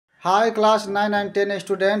Hi class 9 and 10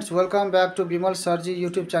 students, welcome back to Bimal Sarji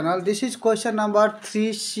YouTube channel. This is question number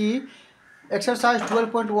 3c, exercise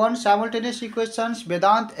 12.1, simultaneous equations,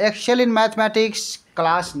 Vedanta, excel in mathematics,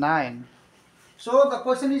 class 9. So the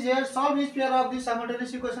question is here, solve each pair of the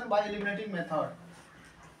simultaneous equation by eliminating method.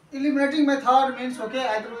 Eliminating method means, okay,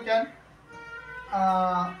 either we can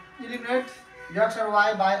eliminate x or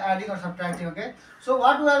y by adding or subtracting, okay. So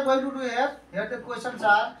what we are going to do here the questions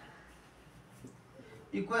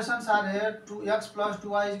are here 2x plus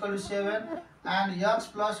 2y is equal to 7 and x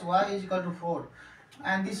plus y is equal to 4,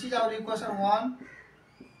 and this is our equation 1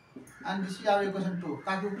 and this is our equation 2.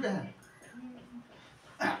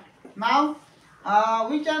 Now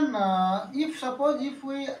we can if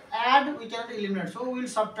we add we cannot eliminate, so we will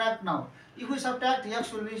subtract. Now if we subtract,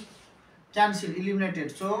 x will be cancelled,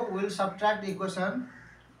 eliminated, so we will subtract the equation,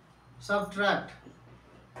 subtract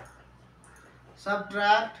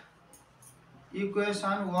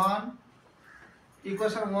equation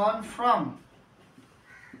 1 from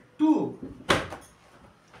 2.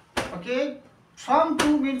 Okay, from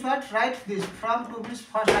 2 means what? Write this. From 2 means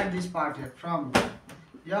first write this part here, from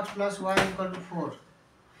x plus y equal to 4,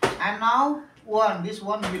 and now 1, this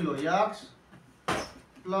one below, x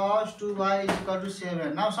plus 2y is equal to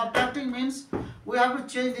 7. Now subtracting means we have to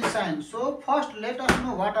change the sign. So first let us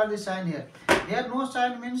know what are the sign here. Here no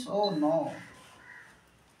sign means oh no.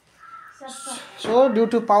 So due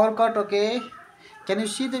to power cut, okay, can you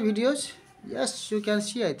see the videos? Yes, you can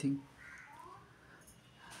see, I think.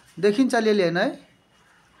 देखिन्छ अलिअलि हैन है,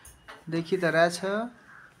 देखि त रहेछ,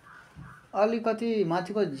 अलिकति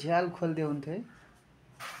माथिको झ्याल खोल्दै हुन्थ्यो है।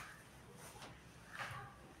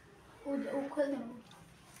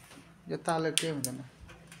 यताले के हुँदैन,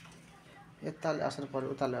 यताले असर पर्छ,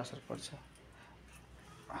 उताले असर पर्छ।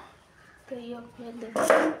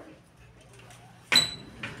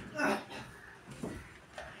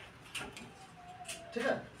 ठीक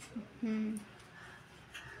है।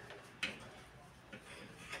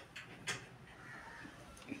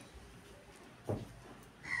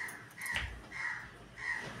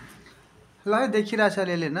 ल देखिरहेछ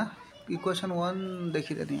अलिअलि हैन, इक्वेसन 1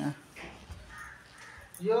 देखिरहेको यहाँ,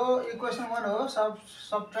 यो इक्वेसन 1 हो।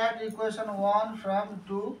 subtract equation 1 from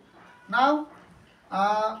 2. Now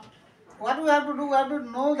what we have to do, we have to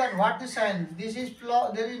know that what is sign. This is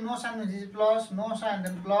plus, there is no sign, this is plus, no sign,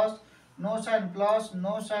 then plus, no sign, plus,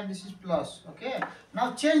 no sign, this is plus. Okay,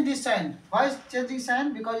 now change this sign. Why is changing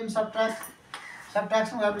sign? Because in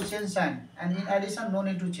subtraction we have to change sign, and in addition no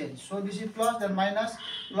need to change. So this is plus, then minus,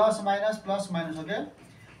 plus, minus, plus, minus. Okay,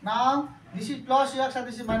 now this is plus x and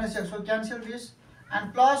this is minus x, so cancel this,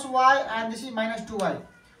 and plus y and this is minus 2y,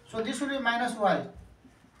 so this will be minus y,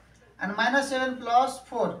 and minus 7 plus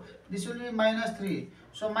 4, this will be minus 3,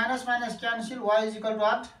 so minus minus cancel, y is equal to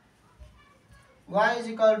what? Y is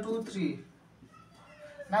equal to 3.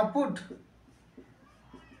 Now put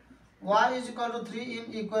y is equal to 3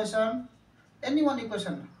 in equation, any one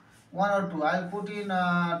equation, 1 or 2. I will put in 2,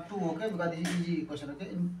 okay, because this is easy equation, okay,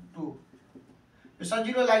 in 2. So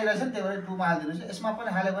 0 लागिरहेछ नि, त्यही भएर 2 मा हाल्दिनुस्, यसमा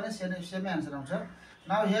पनि हाल्यो भने same answer आउँछ।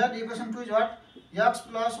 Now here the equation 2 is what? X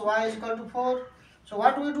plus y is equal to 4. So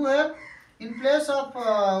what we do here, in place of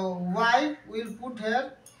y we will put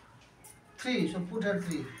here 3, so put here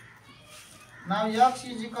 3. Now x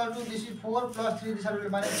is equal to, this is 4 plus 3, this will be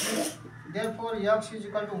minus 3, therefore x is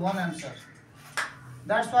equal to 1 answer.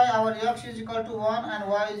 That's why our x is equal to 1 and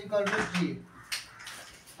y is equal to 3.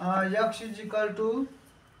 X is equal to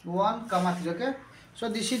 1, 3, okay. So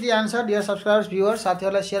this is the answer, dear subscribers, viewers.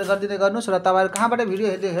 साथीहरुलाई share गर्दिदै गर्नुस् र तपाईहरु कहाँबाट video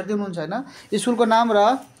हेर्दै हुनुहुन्छ हैन, स्कुलको नाम र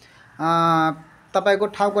तपाईको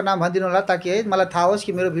ठाउँको नाम भनिदिनु होला, ताकि है मलाई थाहा होस्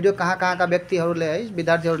कि मेरो भिडियो कहाँका व्यक्तिहरुले है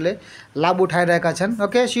विद्यार्थीहरुले लाभ उठाइरहेका छन्।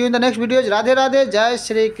 Okay, C you in the next videos. Radhe Radhe, जय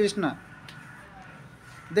श्री कृष्ण।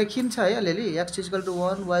 देखिन्छ है अलिअलि, x is equal to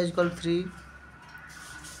 1, y is equal to 3।